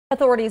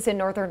Authorities in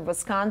northern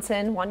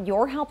Wisconsin want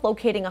your help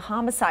locating a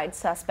homicide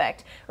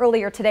suspect.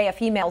 Earlier today, a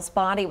female's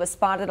body was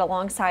spotted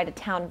alongside a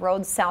town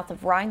road south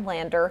of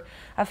Rhinelander.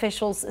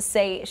 Officials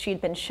say she'd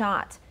been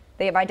shot.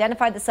 They have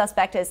identified the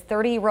suspect as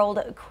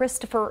 30-year-old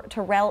Christopher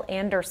Terrell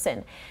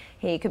Anderson.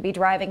 He could be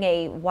driving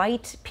a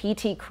white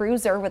PT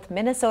Cruiser with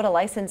Minnesota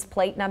license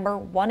plate number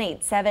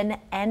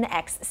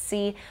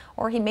 187NXC,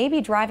 or he may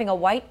be driving a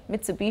white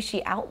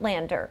Mitsubishi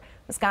Outlander,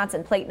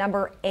 Wisconsin plate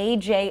number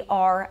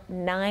AJR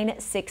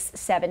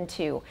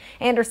 9672.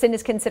 Anderson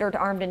is considered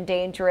armed and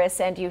dangerous,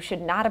 and you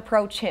should not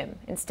approach him.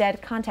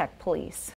 Instead, contact police.